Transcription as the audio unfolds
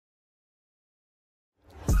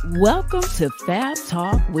Welcome to Fab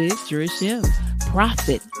Talk with Trish M,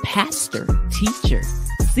 prophet, pastor, teacher,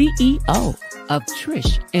 CEO of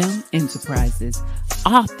Trish M Enterprises,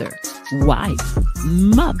 author, wife,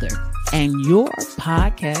 mother, and your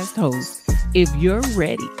podcast host. If you're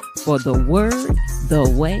ready for the word, the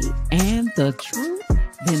way, and the truth,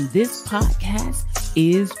 then this podcast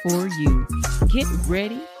is for you. Get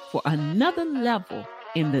ready for another level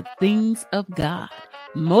in the things of God,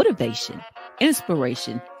 motivation,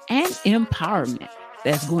 inspiration, and empowerment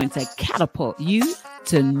that's going to catapult you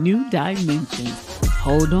to new dimensions.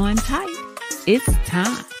 Hold on tight. It's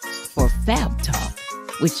time for Fab Talk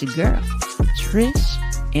with your girl, Trish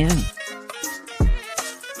M.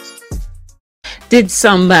 Did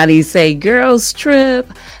somebody say girls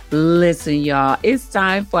trip? Listen, y'all, it's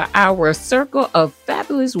time for our Circle of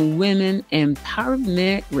Fabulous Women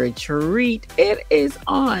Empowerment Retreat. It is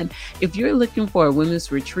on. If you're looking for a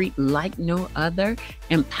women's retreat like no other,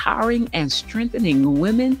 empowering and strengthening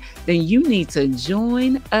women, then you need to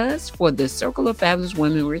join us for the Circle of Fabulous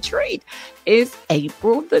Women Retreat. It's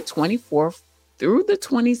April the 24th through the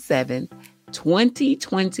 27th.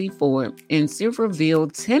 2024 in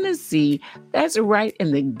Silverville, Tennessee. That's right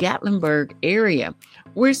in the Gatlinburg area.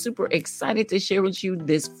 We're super excited to share with you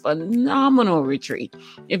this phenomenal retreat.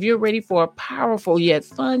 If you're ready for a powerful yet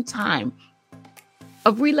fun time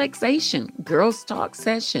of relaxation, girls talk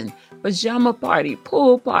session, pajama party,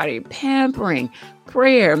 pool party, pampering,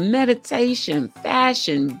 prayer, meditation,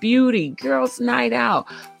 fashion, beauty, girls night out,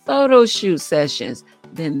 photo shoot sessions,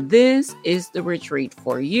 then this is the retreat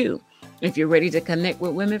for you. If you're ready to connect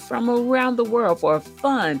with women from around the world for a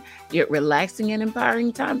fun, yet relaxing and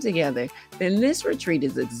empowering time together, then this retreat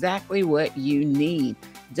is exactly what you need.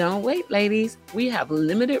 Don't wait, ladies. We have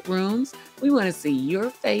limited rooms. We want to see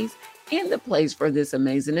your face in the place for this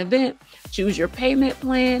amazing event. Choose your payment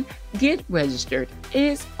plan. Get registered.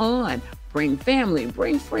 It's on. Bring family,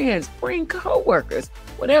 bring friends, bring co-workers.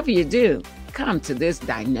 Whatever you do, come to this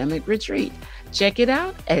dynamic retreat. Check it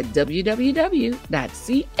out at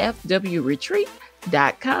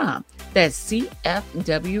www.cfwretreat.com. That's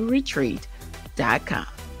cfwretreat.com.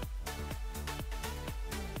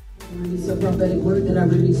 It's a prophetic word that I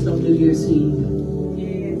released on New Year's Eve.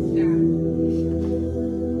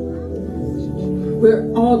 We're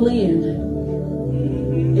all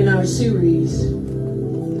in our series,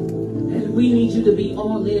 and we need you to be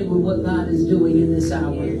all in with what God is doing in this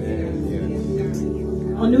hour.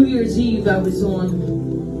 On New Year's Eve, I was on,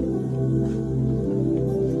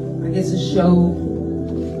 a show,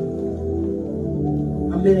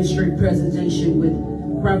 a ministry presentation with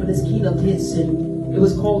Prophetess Keela Henson. It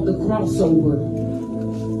was called The Crossover.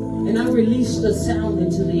 And I released a sound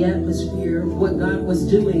into the atmosphere of what God was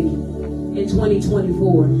doing in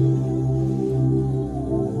 2024.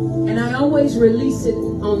 And I always release it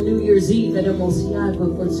on New Year's Eve at MOCI,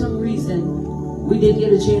 but for some reason, we didn't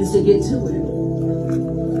get a chance to get to it.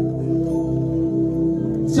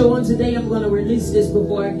 So on today, I'm going to release this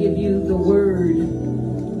before I give you the word.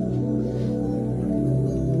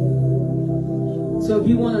 So if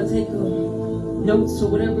you want to take notes or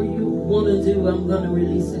whatever you want to do, I'm going to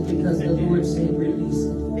release it because the Lord said release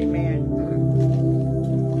it. Amen.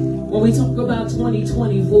 When we talk about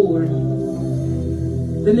 2024,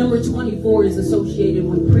 the number 24 is associated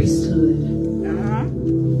with priesthood.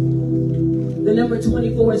 The number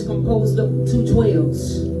 24 is composed of two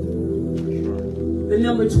 12s. The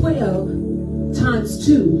number 12 times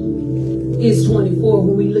 2 is 24.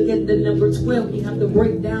 When we look at the number 12, we have to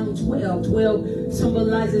break down 12. 12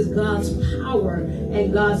 symbolizes God's power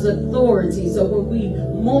and God's authority. So when we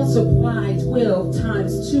multiply 12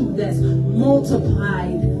 times 2, that's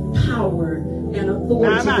multiplied power and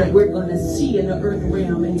authority that we're going to see in the earth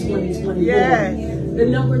realm in 2024. Yes. The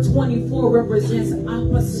number 24 represents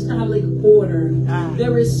apostolic order.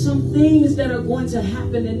 There is some things that are going to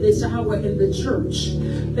happen in this hour in the church,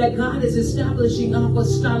 that God is establishing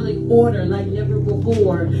apostolic order like never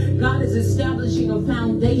before. God is establishing a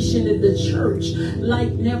foundation in the church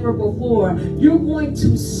like never before. You're going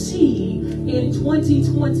to see in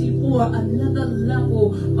 2024 another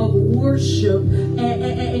level of worship,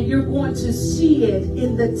 and you're going to see it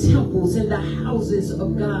in the temples, in the houses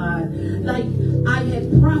of God. Like I had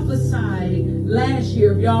prophesied last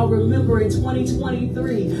year, if y'all remember, in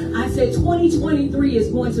 2023, I said 2023 is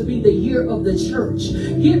going to be the year of the church.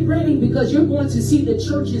 Get ready, because you're going to see the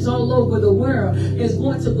churches all over the world is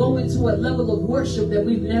going to go into a level of worship that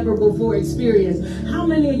we've never before experienced. How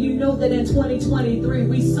many of you know that in 2023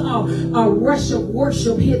 we saw a rush of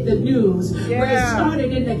worship hit the news, where it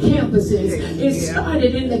started in the campuses, it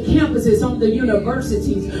started in the campuses on the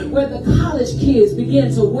universities, where the college kids began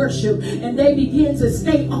to worship, and they began begin to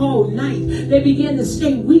stay all night. They begin to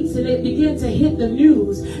stay weeks, and it began to hit the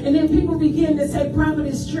news. And then people begin to say,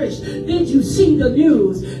 Prophetess Trish, did you see the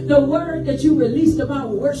news? The word that you released about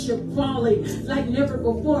worship falling like never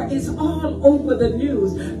before is all over the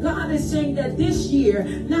news. God is saying that this year,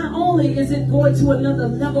 not only is it going to another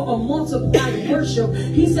level of multiplied worship,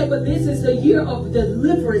 he said, but this is the year of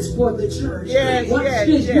deliverance for the church. Watch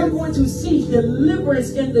this. You're going to see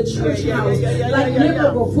deliverance in the church house like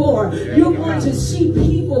never before. You're going to see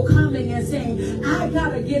people coming and saying, I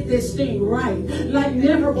gotta get this thing right like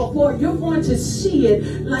never before. You're going to see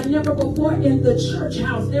it like never before in the church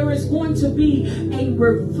house. There is going to be a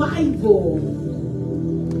revival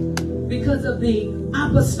because of the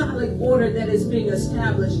apostolic order that is being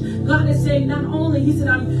established. God is saying not only, he said,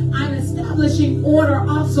 I'm establishing order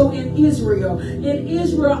also in Israel. In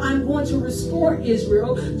Israel, I'm going to restore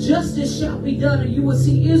Israel. Justice shall be done, and you will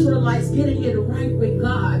see Israelites getting it right with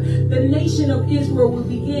God. The nation of Israel will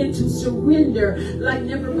begin to surrender like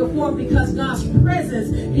never before because God's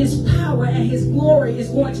presence, his power, and his glory is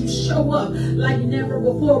going to show up like never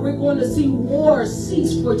before. We're going to see wars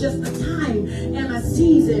cease for just a time and a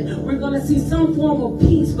season. We're going to see some form of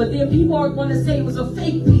peace, but then people are going to say it was a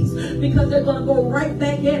fake peace because they're going to go right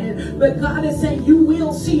back at it. But God is saying you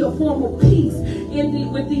will see a form of peace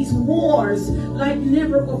with these wars like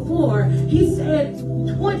never before. He said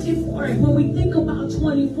 24, and when we think about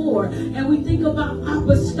 24 and we think about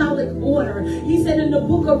apostolic order, he said in the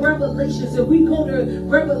book of Revelations, if we go to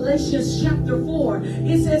Revelations chapter 4,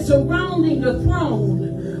 it says surrounding the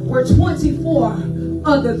throne were 24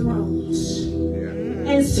 other thrones,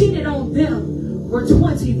 and seated on them were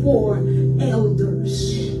 24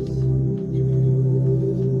 elders.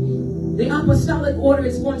 The apostolic order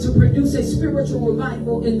is going to produce a spiritual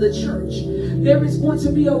revival in the church. There is going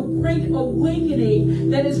to be a great awakening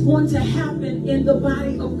that is going to happen in the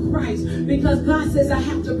body of Christ, because God says, I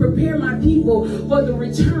have to prepare my people for the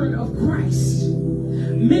return of Christ.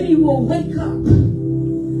 Many will wake up.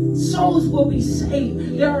 Souls will be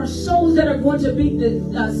saved. There are souls that are going to be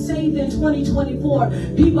saved in 2024.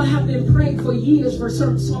 People have been praying for years for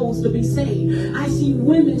certain souls to be saved. I see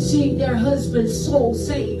women seeing their husband's soul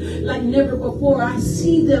saved like never before. I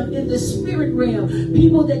see them in the spirit realm.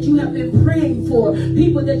 People that you have been praying for,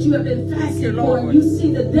 people that you have been fasting for, and you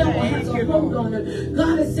see the devil has a hold on them.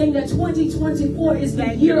 God is saying that 2024 is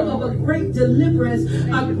the year of a great deliverance,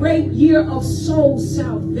 a great year of soul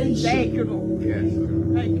salvation. Thank you, Lord. Yes.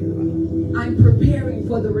 Thank you. I'm preparing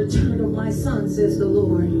for the return of my son, says the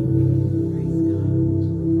Lord.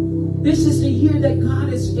 This is the year that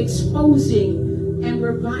God is exposing and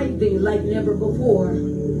reviving like never before.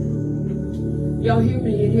 Y'all hear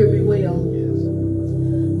me and hear me well.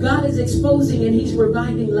 God is exposing and he's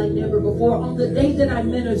reviving like never before. On the day that I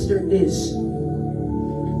ministered this,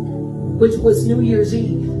 which was New Year's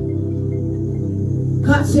Eve,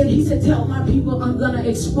 God said, he said, tell my people I'm going to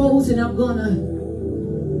expose and I'm going to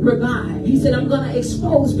revive. He said, I'm going to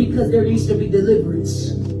expose because there needs to be deliverance.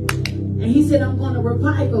 And he said, I'm going to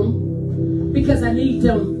revive them because I need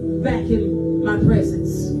them back in my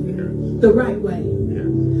presence the right way.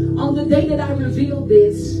 On the day that I revealed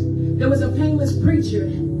this, there was a famous preacher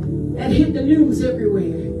that hit the news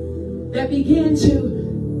everywhere that began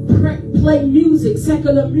to play music,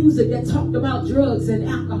 secular music that talked about drugs and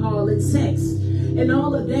alcohol and sex and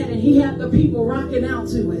all of that, and he had the people rocking out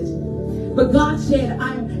to it. But God said,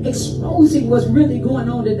 I'm exposing what's really going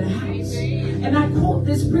on in the house. And I quote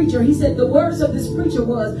this preacher. He said, the words of this preacher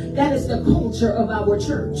was, that is the culture of our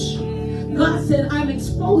church. God said, I'm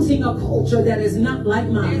exposing a culture that is not like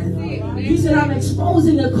mine. He said, I'm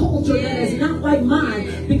exposing a culture that is not like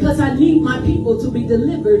mine because I need my people to be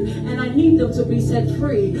delivered and I need them to be set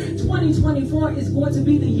free. 2024 is going to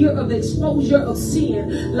be the year of exposure of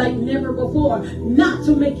sin like never before. Not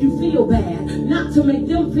to make you feel bad, not to make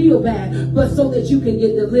them feel bad, but so that you can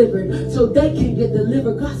get delivered, so they can get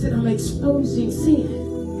delivered. God said, I'm exposing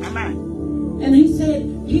sin. Amen. And he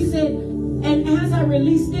said, and as I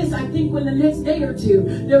released this, I think when the next day or two,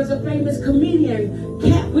 there was a famous comedian,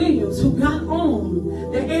 Cat Williams, who got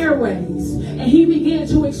on the airways and he began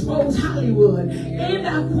to expose Hollywood. And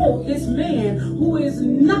I quote this man who is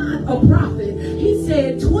not a prophet. He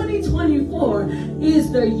said 2024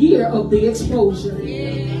 is the year of the exposure.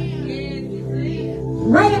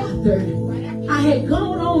 Right after I had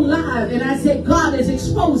gone on live and I said, God is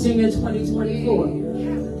exposing in 2024.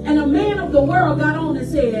 And a man of the world got on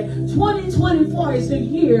and said, 2024 is the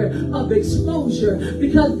year of exposure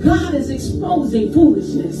because God is exposing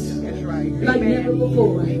foolishness. That's right. Like never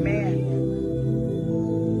before. Amen.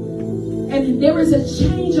 And there is a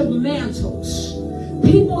change of mantles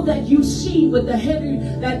people that you see with the heavy,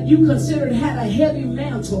 that you considered had a heavy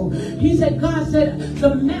mantle. He said, God said,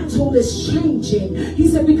 the mantle is changing. He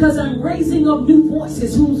said, because I'm raising up new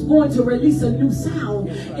voices who's going to release a new sound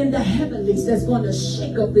in the heavenlies that's going to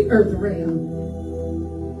shake up the earth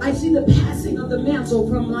realm. I see the passing of the mantle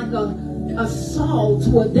from like a Saul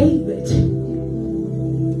to a David.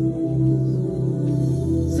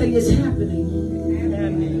 Say it's happening.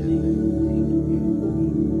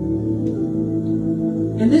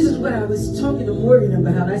 And this is what I was talking to Morgan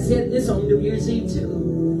about. I said this on New Year's Eve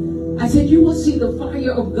too. I said, you will see the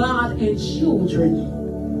fire of God in children.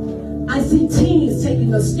 I see teens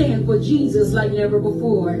taking a stand for Jesus like never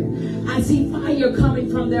before. I see fire coming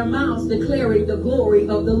from their mouths declaring the glory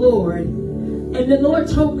of the Lord. And the Lord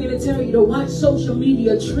told me to tell you to watch social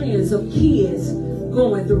media trends of kids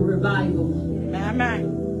going through revival.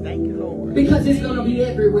 Amen. Thank you, Lord. Because it's going to be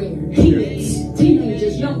everywhere. Kids,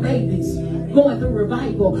 teenagers, young babies going through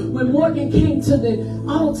revival. When Morgan came to the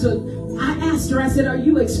altar, I asked her, I said, are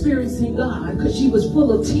you experiencing God? Because she was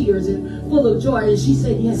full of tears and full of joy. And she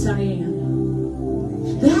said, yes, I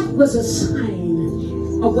am. That was a sign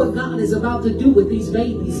of what God is about to do with these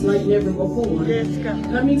babies like never before. Yes, God.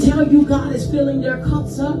 Let me tell you, God is filling their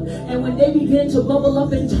cups up. And when they begin to bubble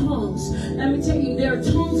up in tongues, let me tell you, their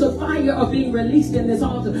tongues of fire are being released in this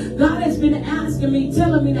altar. God has been asking me,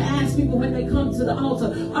 telling me to ask people when they come to the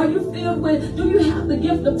altar, are you filled with, do you have the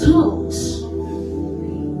gift of tongues?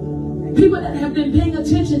 People that have been paying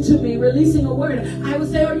attention to me, releasing a word, I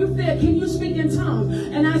would say, are you filled? Can you speak in tongues?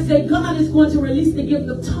 And I say, God is going to release the gift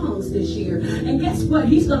of tongues this year. And guess what?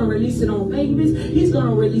 He's going to release it on babies. He's going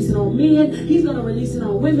to release it on men. He's going to release it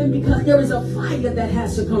on women, because there is a fire that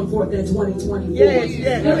has to come forth in 2024.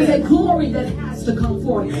 Yes. There is a glory that has to come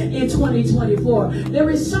forth in 2024. There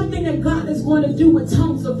is something that God is going to do with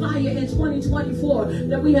tongues of fire in 2024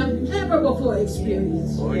 that we have never before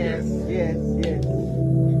experienced. Oh, yes.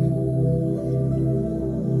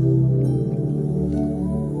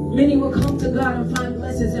 Many will come to God and find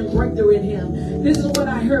blessings and breakthrough in Him. This is what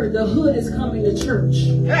I heard. The hood is coming to church.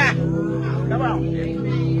 Ah, come on.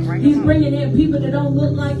 He's bringing in people that don't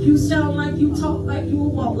look like you, sound like you, talk like you,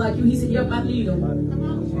 walk like you. He said, yep, I need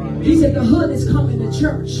them. He said, the hood is coming to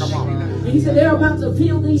church. And he said, they're about to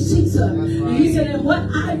fill these seats up. And he said, and what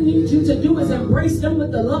I need you to do is embrace them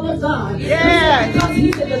with the love of God. Yes. Because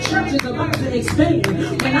he said the church is about to expand.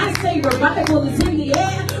 When I say revival is in the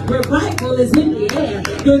air, revival is in the air.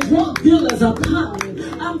 The drug dealers are coming.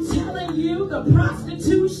 I'm telling you, the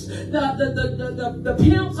prostitutes, the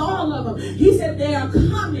pimps, all of them. He said they are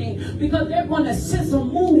coming because they're going to sense a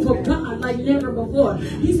move of God like never before.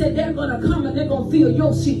 He said they're going to come and they're going to fill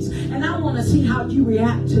your seats. And I want to see how you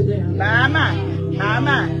react to them. Amen.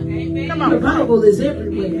 Come on. Revival is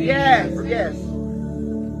everywhere. Yes.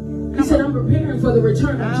 He said, I'm preparing for the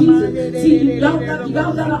return of Jesus. See, y'all got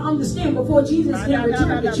to understand, before Jesus can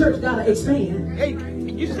return, the church got to expand. Hey,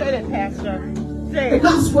 you say that, Pastor. Say The it.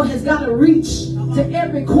 gospel has got to reach to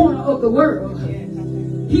every corner of the world.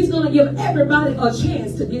 He's going to give everybody a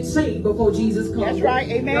chance to get saved before Jesus comes. That's right.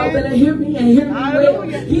 Amen. Y'all better hear me and hear me well.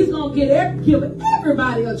 Hallelujah. He's going to give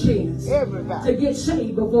everybody a chance Everybody. to get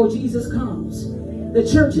saved before Jesus comes. The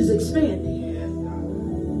church is expanding.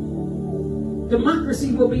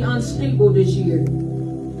 Democracy will be unstable this year.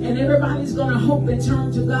 And everybody's going to hope and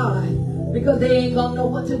turn to God, because they ain't going to know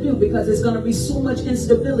what to do, because there's going to be so much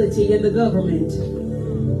instability in the government.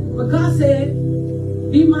 But God said,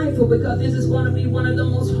 be mindful, because this is going to be one of the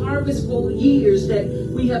most harvestful years that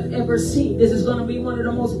we have ever seen. This is going to be one of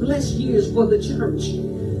the most blessed years for the church.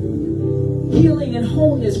 Healing and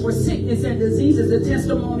wholeness for sickness and diseases. The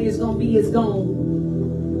testimony is going to be gone.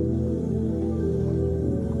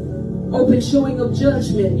 Open showing of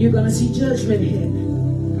judgment. You're going to see judgment hit.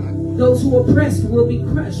 Those who are oppressed will be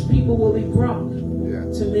crushed. People will be brought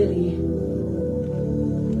to many.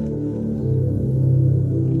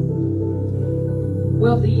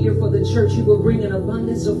 Wealthy year for the church. He will bring an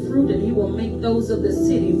abundance of fruit, and he will make those of the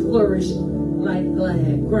city flourish like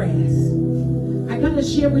grass. I got to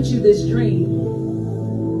share with you this dream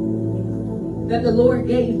that the Lord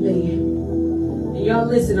gave me. Y'all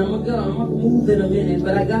listen, I'm gonna move in a minute,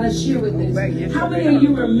 but I gotta share with this. How many of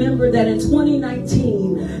you remember that in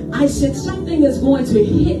 2019, I said something is going to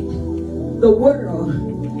hit the world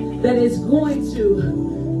that is going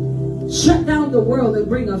to shut down the world and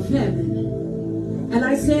bring a famine? And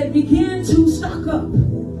I said, begin to stock up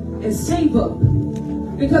and save up,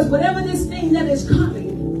 because whatever this thing that is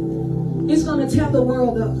coming, it's gonna tear the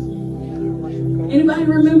world up. Anybody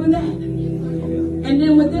remember that? And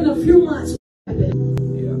then within a few months,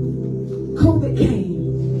 COVID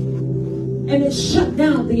came and it shut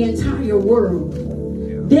down the entire world.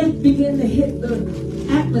 death began to hit the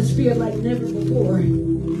atmosphere like never before.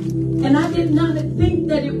 And I did not think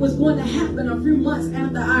that it was going to happen a few months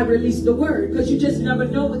after I released the word, because you just never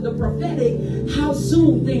know with the prophetic how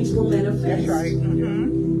soon things will manifest. That's right.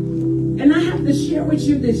 And I have to share with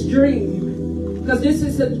you this dream, because this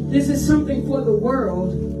is something for the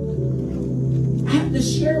world. I have to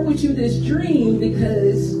share with you this dream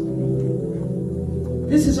because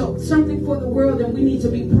this is something for the world, and we need to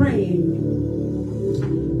be praying.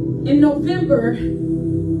 In November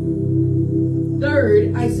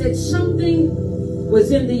 3rd, I said something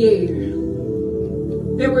was in the air.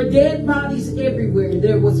 There were dead bodies everywhere.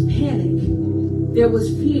 There was panic. There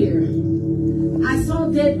was fear. I saw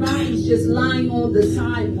dead bodies just lying on the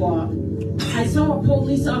sidewalk. I saw a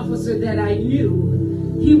police officer that I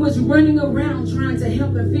knew. He was running around trying to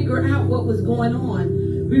help and figure out what was going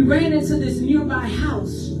on. We ran into this nearby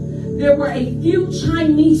house. There were a few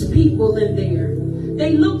Chinese people in there.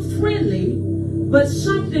 They looked friendly, but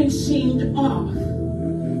something seemed off.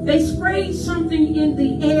 They sprayed something in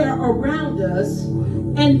the air around us,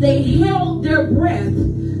 and they held their breath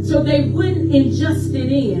so they wouldn't ingest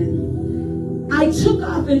it in. I took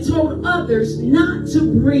off and told others not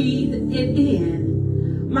to breathe it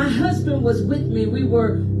in. My husband was with me. We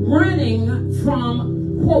were running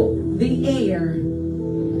from, quote, the air.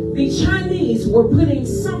 The Chinese were putting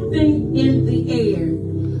something in the air.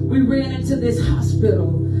 We ran into this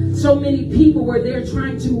hospital. So many people were there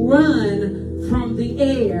trying to run from the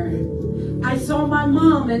air. I saw my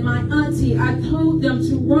mom and my auntie. I told them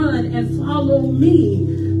to run and follow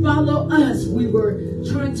me. Follow us. We were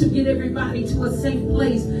trying to get everybody to a safe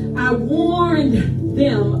place. I warned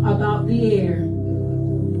them about the air.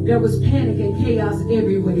 There was panic and chaos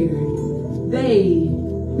everywhere. They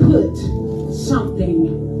put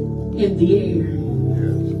something in the air.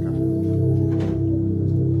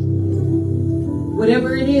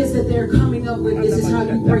 Whatever it is that they're coming up with, this is how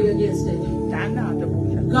you pray against it.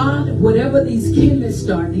 God, whatever these chemists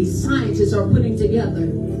are, these scientists are putting together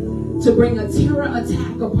to bring a terror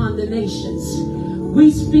attack upon the nations,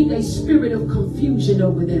 we speak a spirit of confusion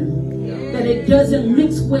over them, that it doesn't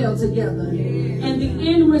mix well together. And the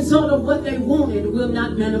end result of what they wanted will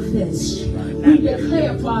not manifest. We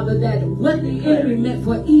declare, Father, that what the enemy meant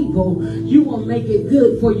for evil, you will make it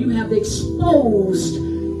good, for you have exposed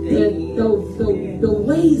the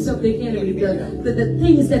ways of the enemy, the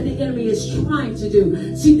things that the enemy is trying to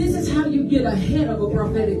do. See, this is how you get ahead of a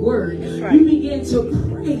prophetic word. You begin to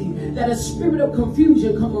pray that a spirit of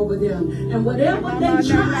confusion come over them. And whatever they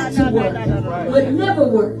try to work would never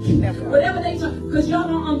work. Whatever they try, because y'all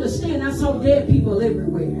don't understand, I saw dead people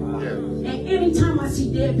everywhere. And anytime I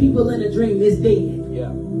see dead people in a dream, it's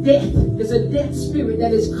dead. Death is a death spirit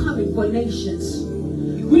that is coming for nations.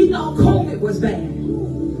 We thought COVID was bad.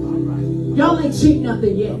 Y'all ain't seen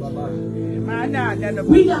nothing yet.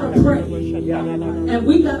 We gotta pray. And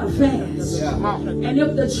we gotta fast. And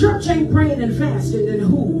if the church ain't praying and fasting, then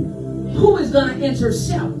who is gonna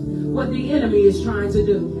intercept what the enemy is trying to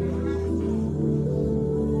do?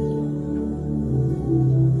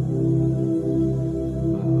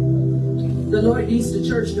 The Lord needs the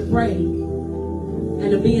church to pray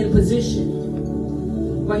and to be in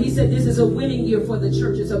position. But he said this is a winning year for the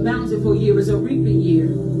church. It's a bountiful year. It's a reaping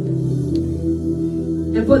year.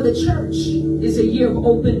 And for the church, it's a year of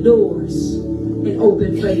open doors and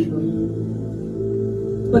open favor.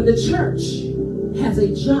 But the church has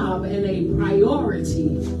a job and a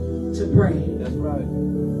priority to pray. That's right.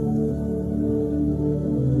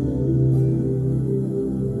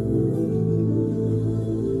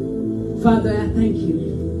 Father, I thank you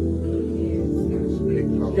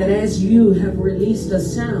that as you have released a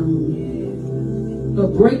sound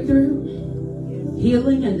of breakthrough,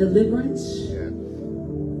 healing, and deliverance,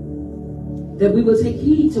 that we will take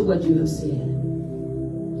heed to what you have said.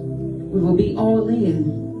 We will be all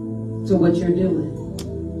in to what you're doing.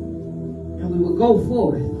 And we will go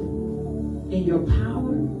forth in your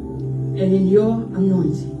power and in your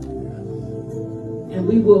anointing. And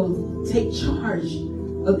we will take charge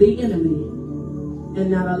of the enemy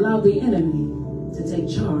and not allow the enemy to take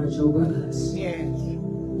charge over us. Yes.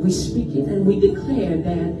 We speak it and we declare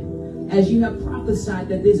that as you have prophesied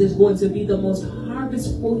that this is going to be the most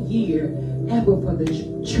harvestful year ever for the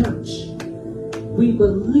church. We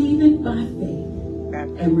believe it by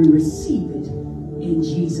faith and we receive it in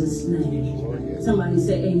Jesus' name. Somebody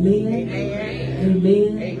say amen. Amen.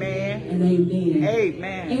 Amen. Amen. And amen.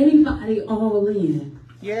 Amen. Anybody all in?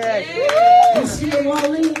 Yes. You still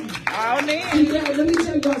all in? All in. See, let me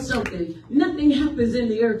tell y'all something. Nothing happens in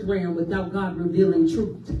the earth realm without God revealing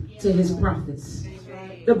truth to his prophets.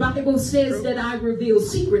 The Bible says that I reveal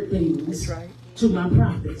secret things to my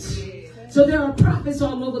prophets. So there are prophets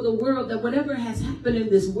all over the world that whatever has happened in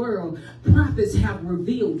this world, prophets have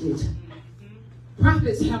revealed it.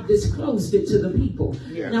 Prophets have disclosed it to the people.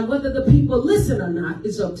 Yeah. Now, whether the people listen or not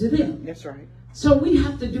is up to them. That's right. So we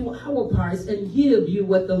have to do our parts and give you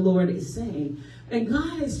what the Lord is saying. And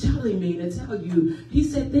God is telling me to tell you, he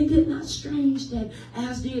said, think it not strange that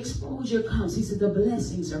as the exposure comes, he said, the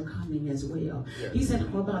blessings are coming as well. Yeah. He said,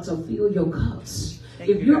 I'm about to fill your cups.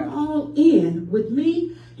 If you're all in with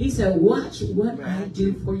me, he said, watch what I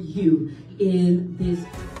do for you in this.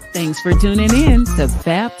 Thanks for tuning in to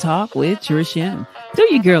Fab Talk with Trisha. Do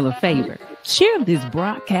your girl a favor. Share this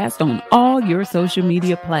broadcast on all your social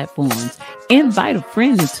media platforms. Invite a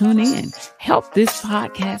friend to tune in. Help this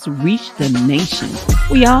podcast reach the nation.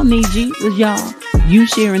 We all need Jesus, y'all. You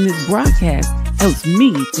sharing this broadcast helps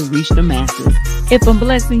me to reach the masses. If I'm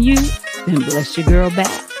blessing you, then bless your girl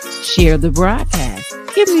back. Share the broadcast.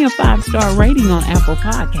 Give me a 5-star rating on Apple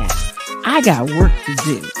Podcasts. I got work to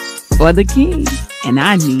do for the King, and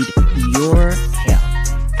I need your help.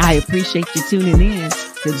 I appreciate you tuning in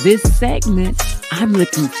to this segment. I'm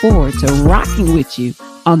looking forward to rocking with you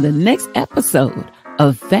on the next episode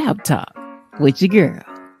of Fab Talk with your girl,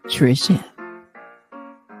 Trisha.